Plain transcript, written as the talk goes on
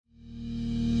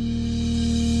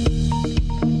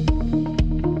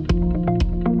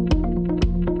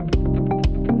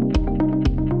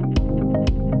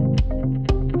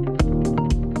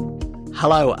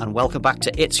Hello and welcome back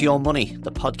to It's Your Money,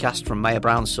 the podcast from Mayor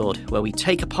Brownsword, where we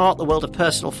take apart the world of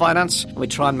personal finance and we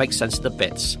try and make sense of the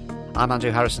bits. I'm Andrew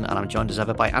Harrison and I'm joined as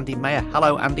ever by Andy Mayer.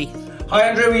 Hello, Andy. Hi,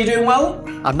 Andrew. Are you doing well?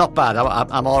 I'm not bad.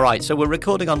 I'm all right. So we're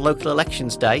recording on local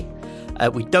elections day.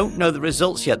 We don't know the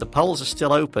results yet. The polls are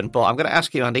still open, but I'm going to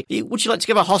ask you, Andy, would you like to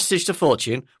give a hostage to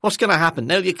fortune? What's going to happen?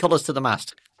 Nail your colours to the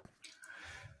mast.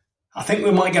 I think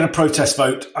we might get a protest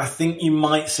vote. I think you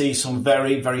might see some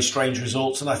very, very strange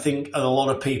results. And I think a lot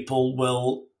of people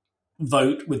will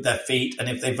vote with their feet. And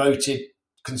if they voted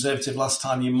Conservative last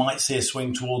time, you might see a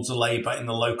swing towards the Labour in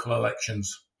the local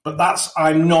elections. But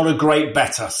I'm not a great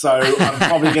bettor. So I'm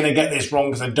probably going to get this wrong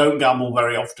because I don't gamble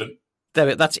very often.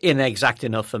 That's inexact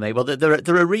enough for me. Well, there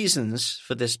are reasons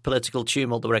for this political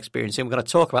tumult that we're experiencing. We're going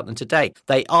to talk about them today.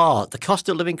 They are the cost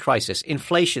of living crisis,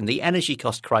 inflation, the energy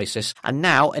cost crisis, and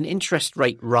now an interest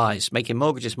rate rise, making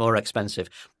mortgages more expensive.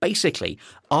 Basically,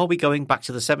 are we going back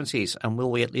to the 70s and will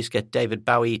we at least get David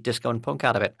Bowie, disco and punk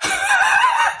out of it?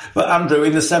 But Andrew,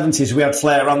 in the 70s, we had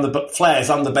Flares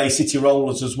and the Bay City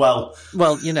Rollers as well.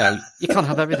 Well, you can't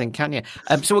have everything, can you?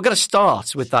 So we're going to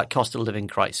start with that cost of living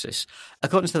crisis.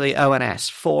 According to the ONS,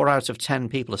 4 out of 10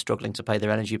 people are struggling to pay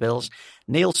their energy bills.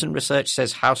 Nielsen research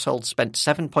says households spent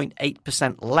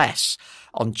 7.8% less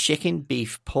on chicken,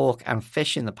 beef, pork and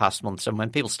fish in the past month. So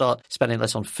when people start spending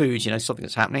less on food, something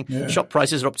that's happening. Yeah. Shop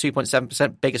prices are up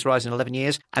 2.7%, biggest rise in 11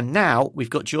 years. And now we've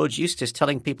got George Eustice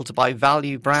telling people to buy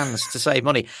value brands to save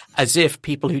money, as if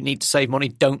people who need to save money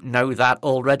don't know that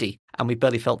already. And we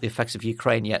barely felt the effects of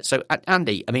Ukraine yet. So,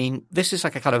 Andy, this is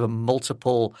like a kind of a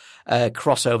multiple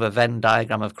crossover Venn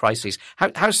diagram of crises.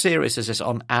 How serious is this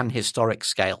on an historic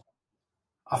scale?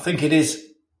 I think it is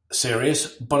serious,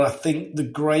 but I think the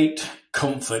great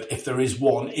comfort, if there is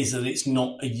one, is that it's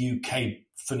not a UK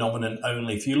phenomenon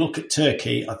only. If you look at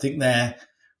Turkey, I think their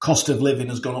cost of living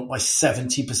has gone up by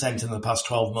 70% in the past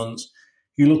 12 months.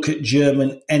 You look at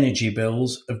German energy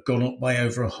bills have gone up by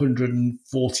over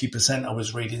 140%, I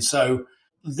was reading. So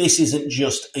this isn't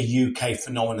just a UK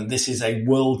phenomenon. This is a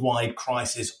worldwide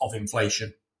crisis of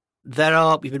inflation.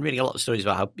 We've been reading a lot of stories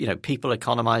about how, people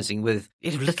economizing with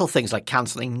little things like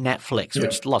cancelling Netflix,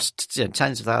 which lost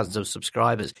tens of thousands of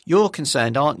subscribers. You're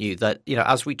concerned, aren't you, that,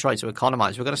 as we try to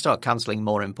economize, we're going to start cancelling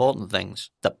more important things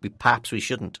that perhaps we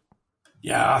shouldn't?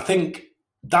 Yeah, I think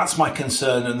that's my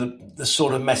concern. And the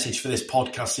sort of message for this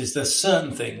podcast is there's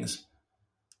certain things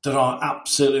that are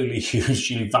absolutely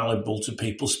hugely valuable to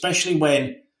people, especially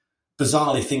when,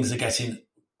 bizarrely, things are getting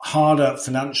harder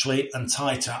financially and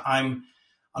tighter.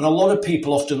 And a lot of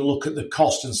people often look at the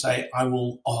cost and say,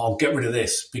 I'll get rid of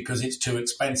this because it's too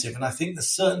expensive. And I think there's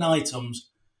certain items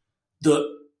that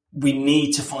we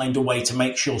need to find a way to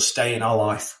make sure stay in our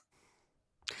life.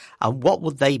 And what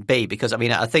would they be? Because,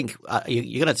 I think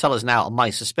you're going to tell us now, and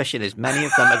my suspicion is many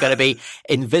of them are going to be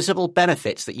invisible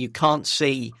benefits that you can't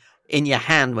see in your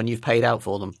hand when you've paid out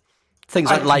for them. Things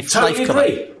like life cover.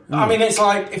 Agree. It's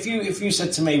like if you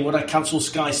said to me, would I cancel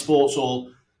Sky Sports or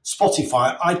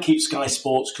Spotify? I'd keep Sky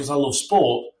Sports because I love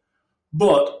sport.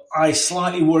 But I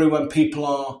slightly worry when people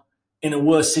are in a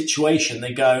worse situation.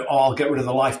 They go, I'll get rid of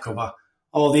the life cover.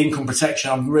 Oh, the income protection,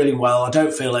 I'm really well. I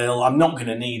don't feel ill. I'm not going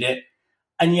to need it.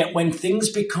 And yet when things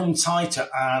become tighter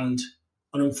and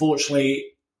unfortunately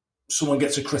someone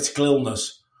gets a critical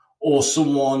illness or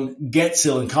someone gets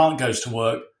ill and can't go to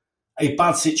work, a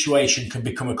bad situation can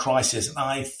become a crisis. And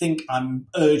I think I'm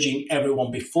urging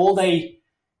everyone before they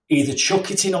either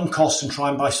chuck it in on costs and try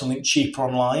and buy something cheaper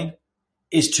online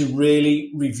is to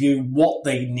really review what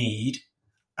they need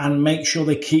and make sure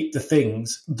they keep the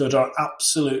things that are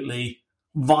absolutely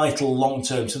vital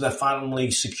long-term to their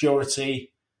family security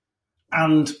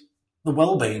and the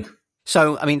well-being.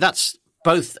 So, that's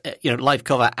both, life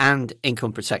cover and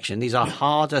income protection. These are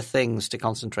harder things to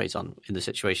concentrate on in the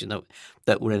situation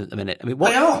that we're in at the minute. They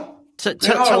are. They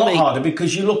are a lot harder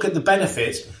because you look at the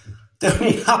benefits. They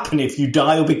only happen if you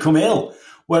die or become ill.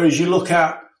 Whereas you look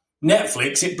at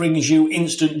Netflix, it brings you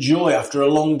instant joy after a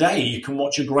long day. You can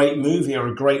watch a great movie or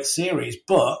a great series.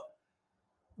 But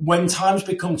when times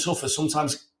become tougher,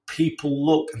 sometimes people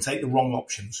look and take the wrong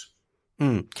options.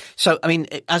 So,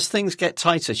 as things get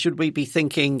tighter, should we be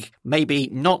thinking maybe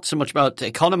not so much about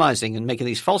economizing and making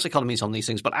these false economies on these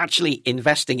things, but actually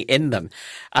investing in them?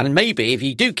 And maybe if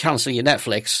you do cancel your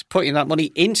Netflix, putting that money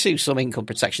into some income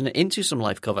protection, into some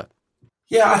life cover.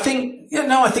 Yeah, I think you're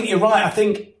right. I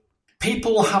think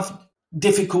people have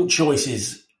difficult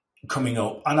choices coming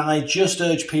up. And I just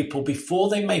urge people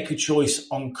before they make a choice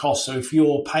on cost. So if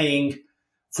you're paying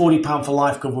 £40 for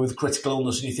life cover with critical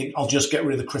illness and you think, I'll just get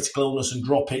rid of the critical illness and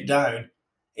drop it down,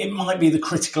 it might be the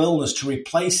critical illness to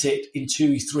replace it in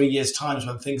 2-3 years' time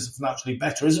when things are financially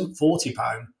better isn't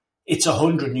 £40. It's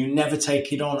 100 and you never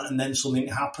take it on and then something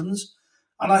happens.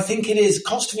 And I think it is,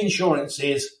 cost of insurance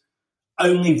is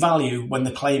only value when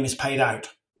the claim is paid out.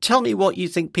 Tell me what you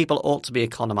think people ought to be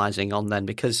economising on then,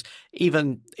 because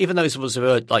even those of us who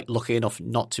are like lucky enough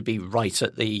not to be right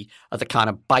at the kind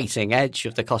of biting edge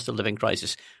of the cost of living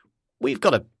crisis, we've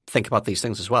got to think about these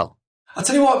things as well. I'll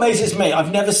tell you what amazes me.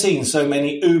 I've never seen so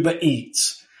many Uber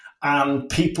Eats and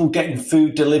people getting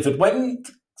food delivered. When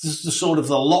the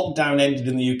lockdown ended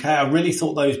in the UK, I really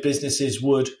thought those businesses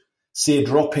would see a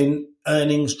drop in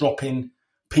earnings, drop in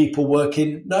people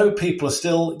working. No, people are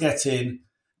still getting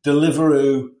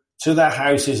Deliveroo to their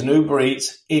houses and Uber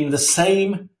Eats in the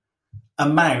same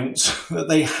amount that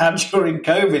they had during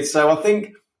COVID. So I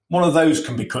think one of those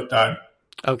can be cut down.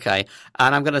 Okay.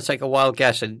 And I'm going to take a wild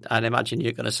guess and imagine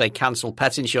you're going to say cancel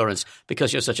pet insurance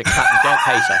because you're such a cat and dog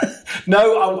hater.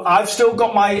 No, I've still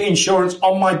got my insurance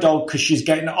on my dog because she's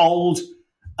getting old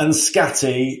and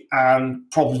scatty and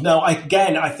problems. No, I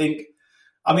think,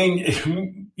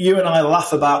 you and I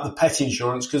laugh about the pet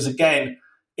insurance because, again,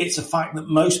 it's a fact that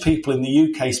most people in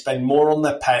the UK spend more on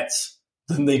their pets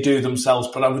than they do themselves.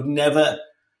 But I would never,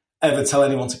 ever tell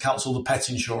anyone to cancel the pet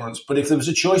insurance. But if there was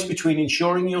a choice between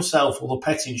insuring yourself or the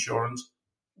pet insurance,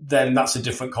 then that's a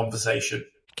different conversation.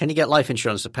 Can you get life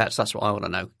insurance for pets? That's what I want to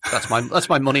know. That's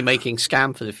my money-making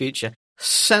scam for the future.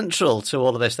 Central to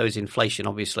all of this, though, is inflation,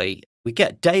 obviously. We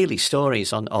get daily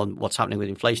stories on what's happening with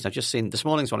inflation. I've just seen this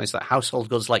morning's one is that household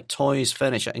goods like toys,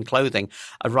 furniture and clothing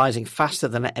are rising faster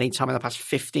than at any time in the past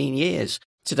 15 years.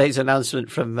 Today's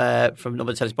announcement from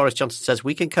Number 10 is Boris Johnson says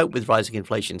we can cope with rising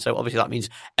inflation. So obviously that means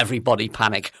everybody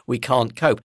panic. We can't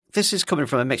cope. This is coming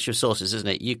from a mixture of sources, isn't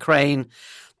it? Ukraine,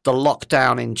 the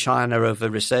lockdown in China over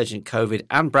resurgent COVID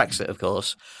and Brexit, of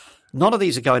course. None of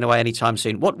these are going away anytime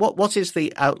soon. What is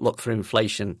the outlook for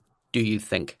inflation, do you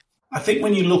think? I think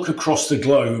when you look across the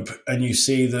globe and you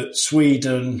see that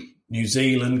Sweden, New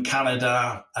Zealand,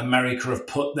 Canada, America have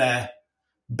put their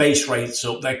base rates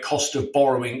up, their cost of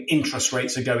borrowing, interest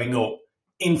rates are going up.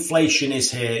 Inflation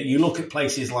is here. You look at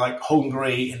places like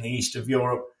Hungary in the east of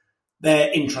Europe,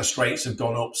 their interest rates have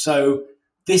gone up. So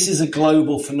this is a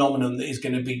global phenomenon that is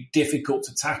going to be difficult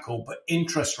to tackle, but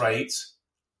interest rates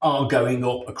are going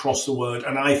up across the world.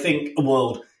 And I think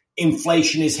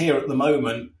inflation is here at the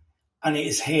moment, and it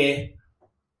is here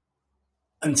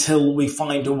until we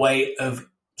find a way of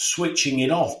switching it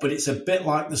off. But it's a bit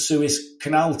like the Suez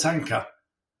Canal tanker.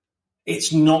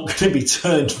 It's not going to be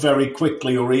turned very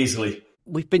quickly or easily.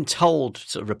 We've been told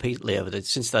sort of repeatedly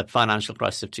since the financial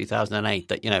crisis of 2008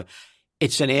 that,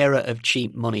 it's an era of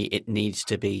cheap money. It needs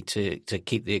to be to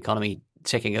keep the economy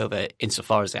ticking over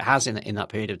insofar as it has in that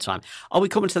period of time. Are we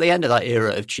coming to the end of that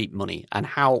era of cheap money? And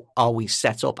how are we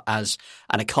set up as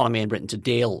an economy in Britain to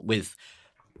deal with,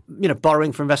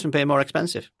 borrowing for investment being more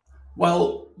expensive?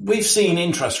 Well, we've seen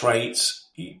interest rates.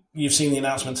 You've seen the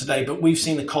announcement today, but we've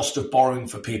seen the cost of borrowing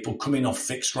for people coming off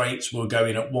fixed rates. We're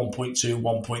going at 1.2,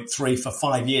 1.3 for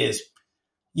 5 years.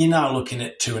 You're now looking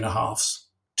at 2.5,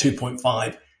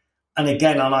 2.5. And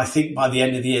again, and I think by the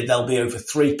end of the year, they'll be over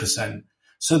 3%.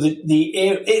 So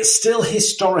it's still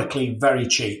historically very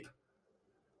cheap.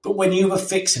 But when you were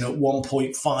fixing at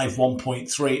 1.5,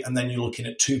 1.3, and then you're looking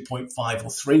at 2.5 or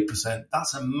 3%,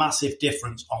 that's a massive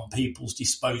difference on people's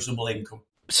disposable income.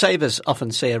 Savers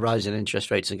often see a rise in interest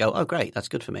rates and go, oh, great, that's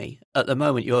good for me. At the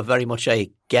moment, you're very much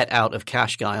a get out of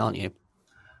cash guy, aren't you?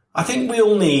 I think we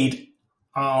all need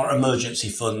our emergency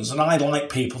funds, and I'd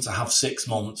like people to have 6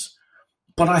 months.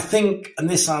 But I think, and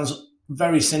this sounds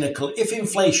very cynical, if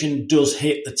inflation does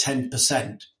hit the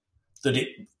 10% that it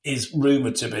is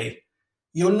rumoured to be,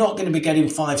 you're not going to be getting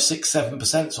 5, 6,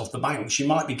 7% off the banks. You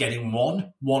might be getting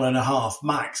 1, 1.5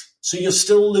 max. So you're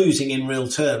still losing in real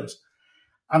terms.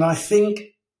 And I think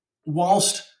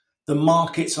whilst the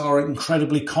markets are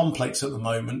incredibly complex at the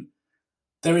moment,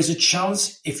 there is a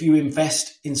chance if you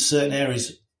invest in certain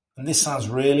areas, and this sounds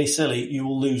really silly, you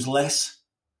will lose less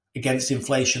against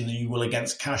inflation than you will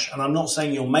against cash. And I'm not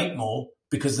saying you'll make more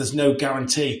because there's no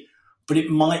guarantee, but it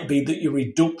might be that your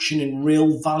reduction in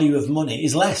real value of money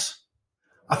is less.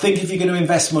 I think if you're going to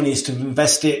invest money is to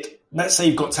invest it. Let's say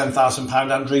you've got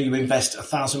 £10,000, Andrew, you invest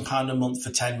 £1,000 a month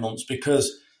for 10 months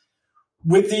because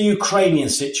with the Ukrainian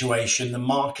situation, the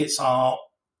markets are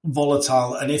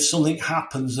volatile. And if something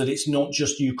happens that it's not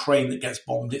just Ukraine that gets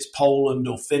bombed, it's Poland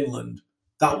or Finland,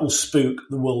 that will spook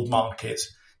the world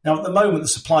markets. Now, at the moment, the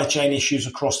supply chain issues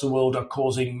across the world are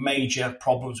causing major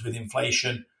problems with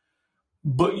inflation,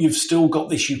 but you've still got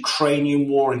this Ukrainian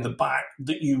war in the back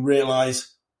that you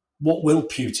realise, what will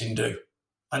Putin do?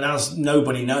 And as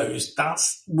nobody knows,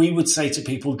 we would say to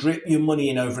people, drip your money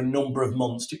in over a number of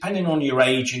months, depending on your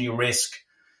age and your risk.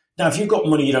 Now, if you've got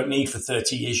money you don't need for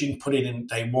 30 years, you can put it in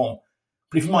day one.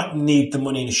 But if you might need the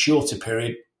money in a shorter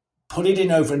period, put it in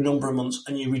over a number of months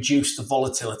and you reduce the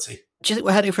volatility. Do you think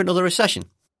we're heading for another recession?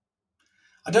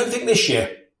 I don't think this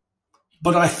year,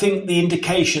 but I think the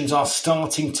indications are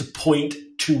starting to point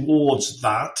towards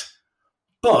that.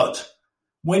 But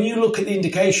when you look at the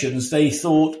indications, they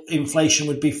thought inflation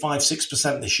would be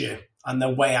 5-6% this year, and they're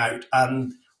way out.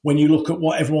 And when you look at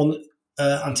what everyone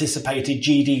anticipated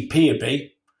GDP would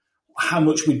be, how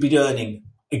much we'd be earning,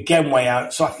 again, way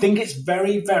out. So I think it's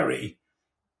very, very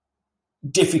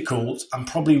difficult and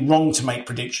probably wrong to make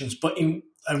predictions, but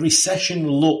a recession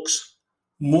looks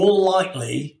more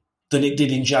likely than it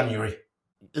did in January.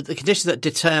 The conditions that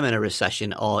determine a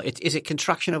recession is it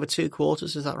contraction over 2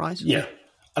 quarters? Is that right? Yeah.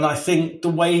 And I think the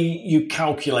way you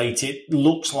calculate it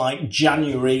looks like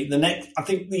January, I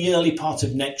think the early part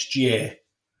of next year,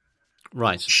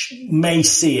 right, may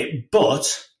see it.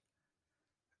 But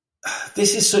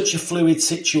this is such a fluid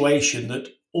situation that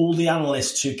all the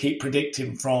analysts who keep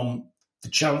predicting, from the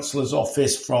Chancellor's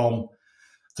office, from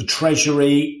the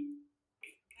Treasury,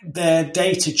 their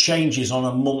data changes on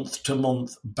a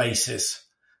month-to-month basis.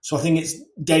 So I think it's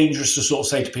dangerous to sort of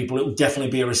say to people it will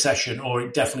definitely be a recession or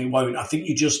it definitely won't. I think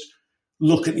you just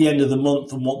look at the end of the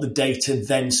month and what the data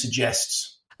then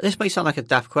suggests. This may sound like a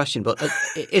daft question, but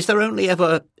is there only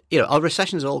ever, are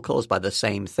recessions all caused by the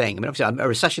same thing? I mean, obviously, a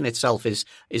recession itself is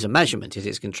a measurement, it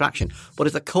is contraction. But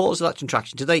is the cause of that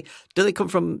contraction, do they tend to come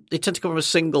from a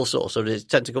single source, or does it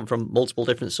tend to come from multiple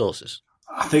different sources?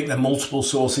 I think they're multiple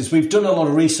sources. We've done a lot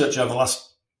of research over the last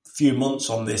few months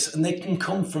on this, and they can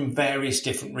come from various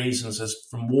different reasons, as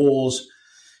from wars.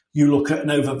 You look at an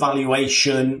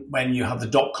overvaluation when you have the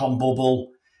dot-com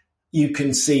bubble. You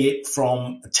can see it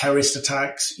from terrorist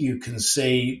attacks. You can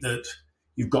see that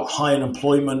you've got high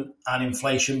unemployment and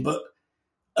inflation. But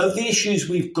of the issues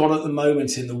we've got at the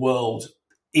moment in the world,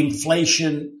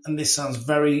 inflation, and this sounds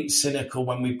very cynical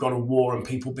when we've got a war and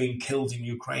people being killed in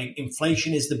Ukraine,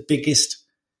 inflation is the biggest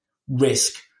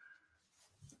risk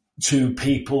to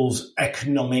people's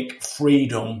economic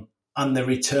freedom and their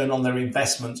return on their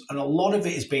investments. And a lot of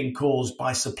it is being caused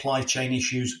by supply chain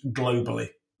issues globally.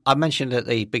 I mentioned at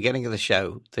the beginning of the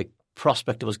show the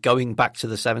prospect of us going back to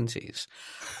the 70s.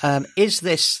 Is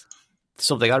this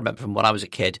something I remember from when I was a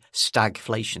kid,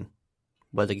 stagflation,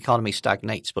 where the economy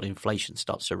stagnates but inflation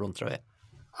starts to run through it?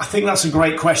 I think that's a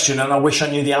great question, and I wish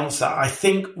I knew the answer. I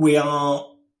think we are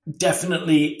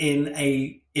definitely in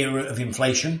an era of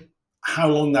inflation. How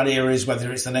long that era is,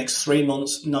 whether it's the next 3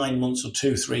 months, 9 months, or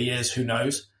 2-3 years, who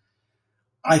knows?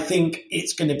 I think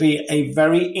it's going to be a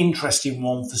very interesting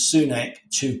one for Sunak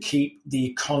to keep the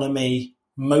economy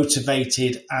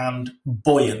motivated and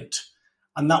buoyant.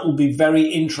 And that will be very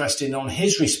interesting on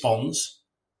his response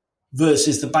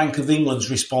versus the Bank of England's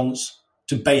response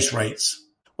to base rates.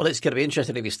 Well, it's going to be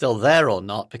interesting if he's still there or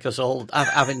not, because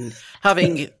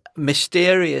having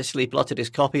mysteriously plotted his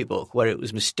copybook, where it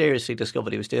was mysteriously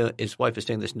discovered his wife was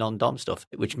doing this non-dom stuff,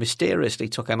 which mysteriously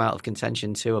took him out of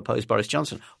contention to oppose Boris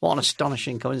Johnson. What an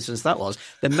astonishing coincidence that was.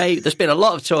 There's been a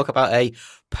lot of talk about a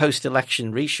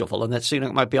post-election reshuffle, and that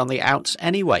Sunak might be on the outs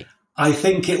anyway. I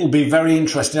think it will be very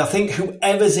interesting. I think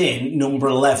whoever's in number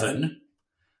 11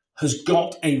 has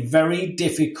got a very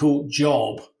difficult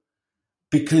job,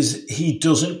 because he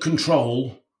doesn't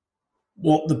control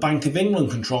what the Bank of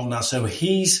England control now. So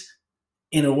he's,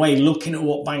 in a way, looking at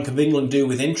what Bank of England do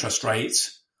with interest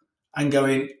rates and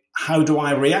going, how do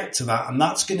I react to that? And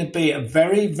that's going to be a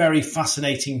very, very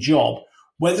fascinating job.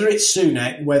 Whether it's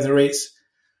Sunak, whether it's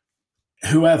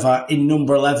whoever in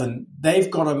number 11,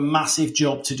 they've got a massive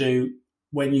job to do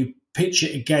when you pitch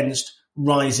it against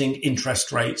rising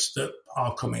interest rates that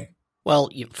are coming. Well,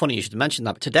 funny you should mention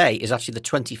that. But today is actually the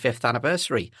 25th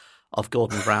anniversary of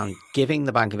Gordon Brown giving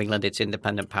the Bank of England its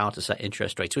independent power to set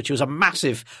interest rates, which was a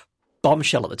massive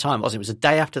bombshell at the time, wasn't it? It was a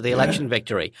day after the election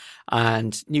victory,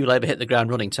 and New Labour hit the ground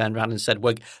running, turned around and said,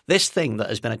 this thing that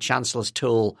has been a Chancellor's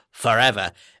tool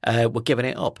forever, we're giving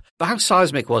it up. But how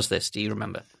seismic was this, do you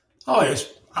remember? Oh,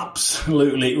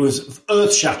 it was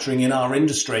earth-shattering in our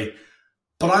industry.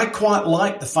 But I quite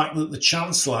like the fact that the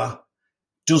Chancellor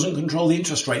doesn't control the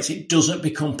interest rates. It doesn't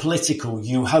become political,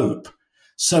 you hope.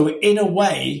 So in a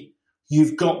way,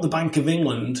 you've got the Bank of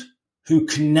England who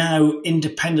can now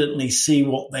independently see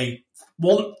what they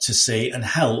want to see and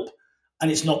help,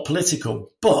 and it's not political.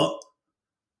 But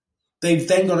they've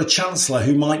then got a Chancellor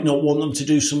who might not want them to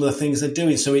do some of the things they're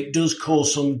doing. So it does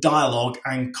cause some dialogue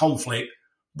and conflict,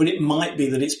 but it might be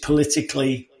that it's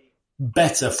politically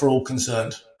better for all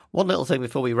concerned. One little thing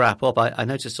before we wrap up, I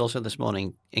noticed also this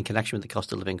morning in connection with the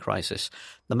cost of living crisis,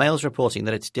 the Mail's reporting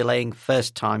that it's delaying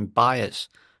first-time buyers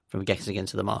from getting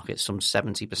into the market. Some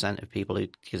 70% of people who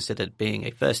considered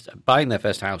buying their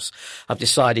first house have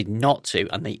decided not to,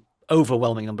 and the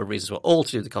overwhelming number of reasons were all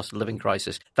to do with the cost of living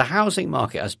crisis. The housing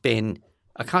market has been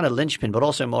a kind of linchpin, but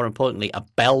also more importantly, a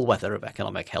bellwether of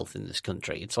economic health in this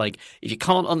country. It's like, if you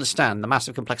can't understand the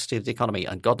massive complexity of the economy,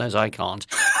 and God knows I can't,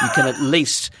 you can at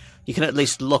least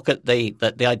look at the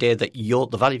idea that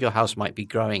the value of your house might be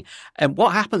growing. And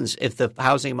what happens if the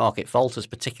housing market falters,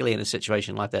 particularly in a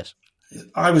situation like this?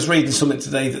 I was reading something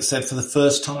today that said for the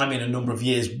first time in a number of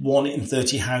years, 1 in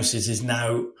 30 houses is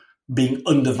now being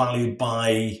undervalued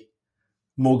by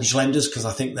mortgage lenders because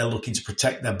I think they're looking to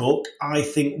protect their book. I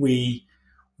think we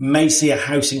may see a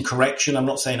housing correction. I'm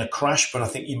not saying a crash, but I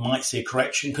think you might see a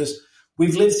correction because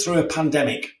we've lived through a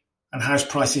pandemic and house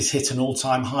prices hit an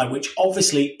all-time high, which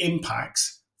obviously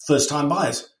impacts first-time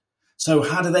buyers. So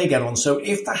how do they get on? So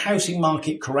if the housing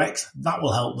market corrects, that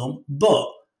will help them. But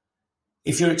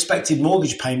if your expected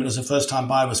mortgage payment as a first-time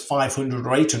buyer was £500 or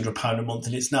 £800 a month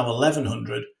and it's now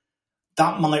 £1,100,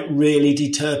 that might really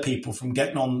deter people from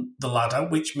getting on the ladder,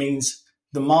 which means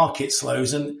the market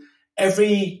slows. And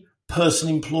every person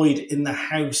employed in the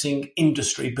housing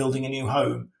industry building a new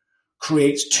home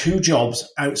creates 2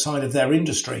 jobs outside of their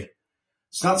industry.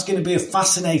 So that's going to be a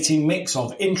fascinating mix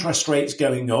of interest rates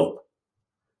going up,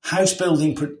 house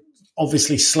building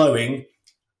obviously slowing,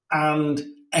 and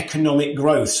economic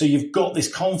growth. So you've got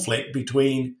this conflict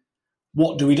between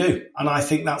what do we do? And I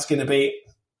think that's going to be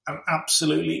an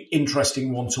absolutely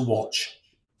interesting one to watch.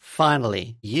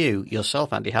 Finally, you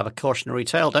yourself, Andy, have a cautionary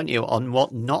tale, don't you, on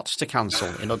what not to cancel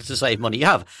in order to save money. You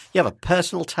have a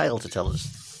personal tale to tell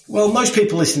us. Well, most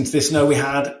people listening to this know we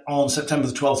had on September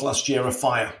the 12th last year a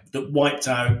fire that wiped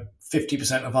out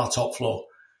 50% of our top floor.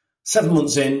 7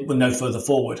 months in, we're no further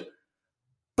forward.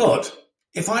 But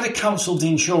if I'd have cancelled the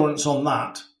insurance on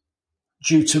that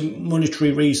due to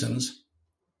monetary reasons,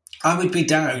 I would be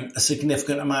down a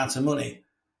significant amount of money.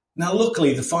 Now,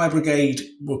 luckily, the fire brigade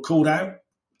were called out.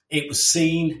 It was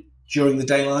seen during the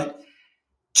daylight.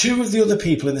 2 of the other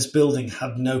people in this building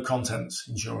had no contents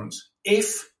insurance.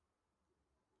 If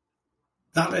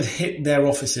that had hit their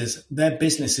offices, their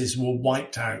businesses were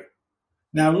wiped out.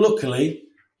 Now, luckily,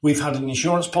 we've had an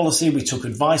insurance policy. We took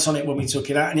advice on it when we took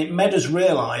it out, and it made us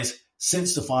realise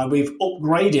since the fire we've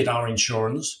upgraded our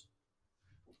insurance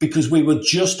because we were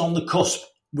just on the cusp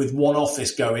with one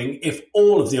office going. If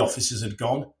all of the offices had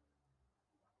gone,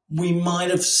 we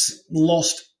might have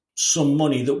lost some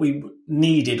money that we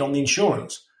needed on the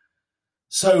insurance.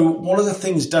 So one of the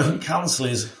things don't cancel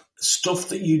is stuff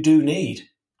that you do need.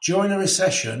 During a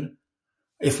recession,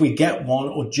 if we get one,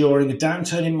 or during a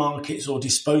downturn in markets or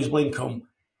disposable income,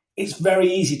 it's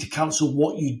very easy to cancel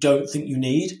what you don't think you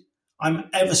need. I'm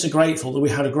ever so grateful that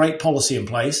we had a great policy in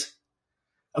place.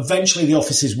 Eventually the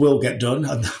offices will get done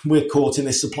and we're caught in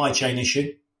this supply chain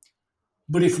issue.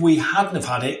 But if we hadn't have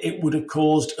had it, it would have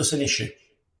caused us an issue.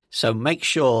 So make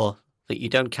sure that you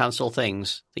don't cancel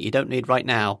things that you don't need right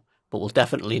now, but will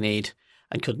definitely need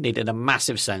and could need in a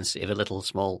massive sense if a little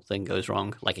small thing goes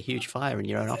wrong, like a huge fire in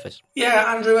your own office.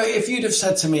 Yeah, Andrew, if you'd have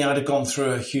said to me I'd have gone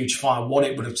through a huge fire, what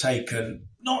it would have taken,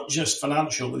 not just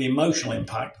financial, but the emotional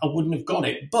impact, I wouldn't have got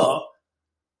it. But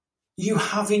you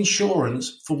have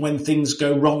insurance for when things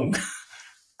go wrong,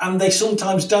 and they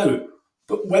sometimes don't.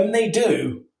 But when they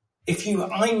do,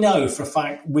 I know for a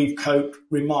fact we've coped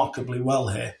remarkably well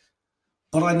here,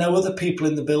 but I know other people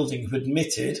in the building who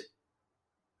admitted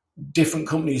different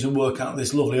companies who work out of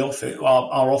this lovely office,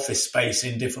 our office space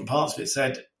in different parts of it,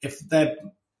 said if their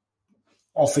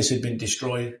office had been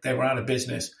destroyed, they were out of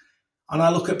business. And I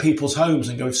look at people's homes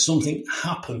and go, if something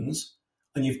happens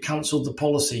and you've cancelled the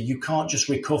policy, you can't just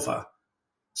recover.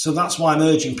 So that's why I'm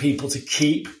urging people to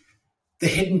keep the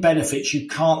hidden benefits you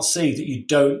can't see that you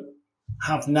don't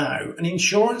have now. And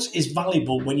insurance is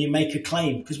valuable when you make a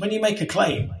claim, because when you make a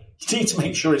claim, you need to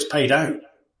make sure it's paid out.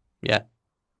 Yeah.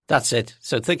 That's it.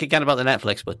 So think again about the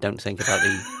Netflix, but don't think about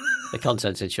the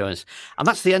contents insurance. And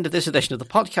that's the end of this edition of the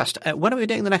podcast. When are we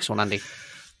doing the next one, Andy?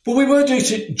 Well, we were due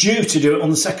to do it on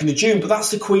the 2nd of June, but that's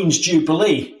the Queen's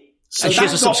Jubilee. So and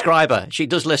she's a subscriber. She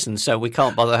does listen, so we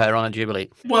can't bother her on a Jubilee.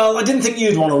 Well, I didn't think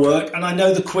you'd want to work, and I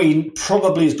know the Queen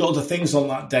probably has got other things on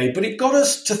that day, but it got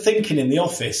us to thinking in the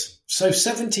office. So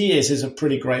 70 years is a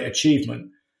pretty great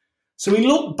achievement. So we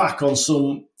looked back on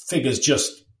some figures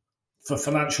just for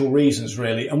financial reasons,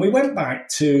 really. And we went back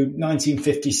to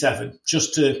 1957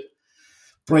 just to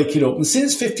break it up. And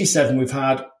since 57, we've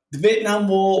had the Vietnam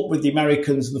War with the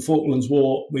Americans and the Falklands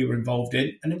War we were involved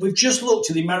in. And we've just looked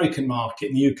at the American market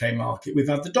and the UK market. We've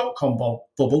had the dot-com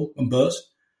bubble and burst.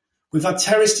 We've had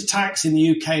terrorist attacks in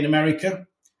the UK and America,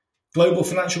 global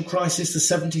financial crisis, the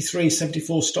 73,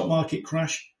 74 stock market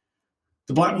crash,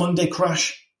 the Black Monday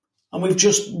crash, and we've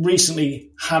just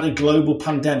recently had a global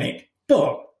pandemic.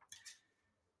 But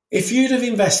if you'd have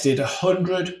invested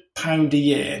 £100 a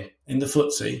year in the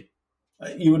FTSE,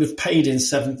 you would have paid in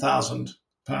 £7,000.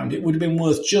 It would have been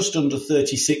worth just under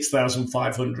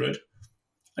 36,500.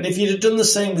 And if you'd have done the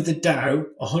same with the Dow,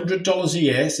 $100 a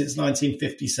year since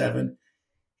 1957,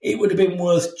 it would have been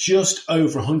worth just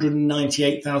over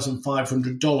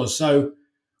 $198,500. So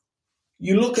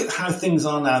you look at how things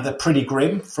are now, they're pretty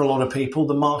grim for a lot of people.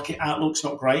 The market outlook's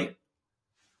not great.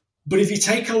 But if you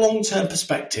take a long-term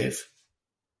perspective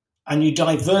and you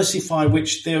diversify,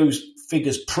 which those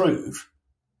figures prove,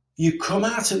 you come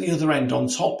out at the other end on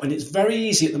top. And it's very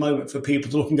easy at the moment for people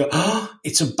to look and go,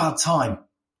 it's a bad time.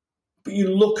 But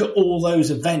you look at all those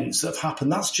events that have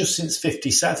happened, that's just since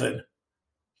 57.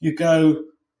 You go,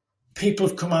 people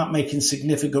have come out making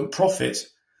significant profits.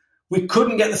 We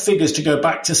couldn't get the figures to go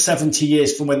back to 70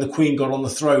 years from when the Queen got on the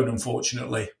throne,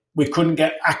 unfortunately. We couldn't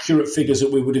get accurate figures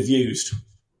that we would have used.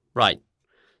 Right.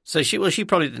 So she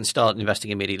probably didn't start investing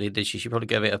immediately, did she? She probably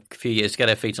gave it a few years to get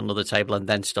her feet under the table and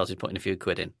then started putting a few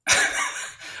quid in.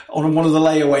 On one of the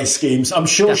layaway schemes. I'm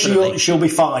sure she'll be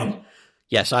fine.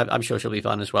 Yes, I'm sure she'll be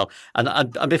fine as well.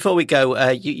 And before we go,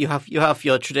 you have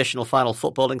your traditional final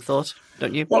footballing thought,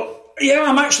 don't you? Well, yeah,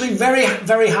 I'm actually very,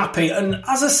 very happy. And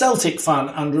as a Celtic fan,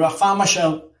 Andrew, I found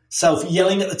myself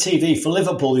yelling at the TV for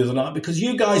Liverpool the other night because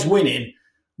you guys winning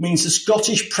means the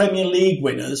Scottish Premier League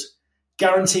winners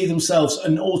guarantee themselves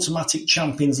an automatic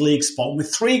Champions League spot.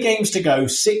 With 3 games to go,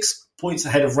 6 points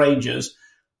ahead of Rangers,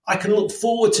 I can look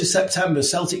forward to September,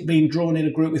 Celtic being drawn in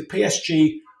a group with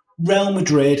PSG, Real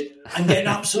Madrid, and getting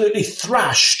absolutely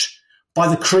thrashed by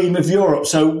the cream of Europe.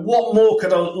 So what more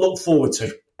could I look forward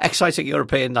to? Exciting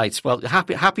European nights. Well,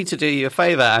 happy to do you a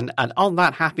favour. And on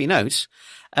that happy note,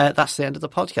 that's the end of the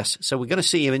podcast. So we're going to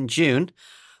see you in June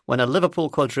when a Liverpool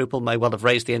quadruple may well have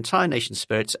raised the entire nation's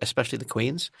spirits, especially the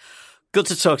Queen's. Good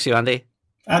to talk to you, Andy.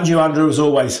 And you, Andrew, as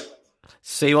always.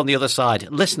 See you on the other side.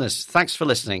 Listeners, thanks for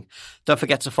listening. Don't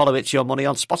forget to follow It's Your Money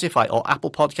on Spotify or Apple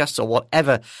Podcasts or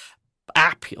whatever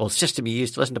app or system you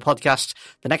use to listen to podcasts.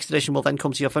 The next edition will then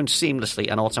come to your phone seamlessly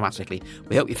and automatically.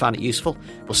 We hope you found it useful.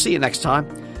 We'll see you next time.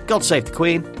 God save the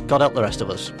Queen. God help the rest of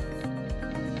us.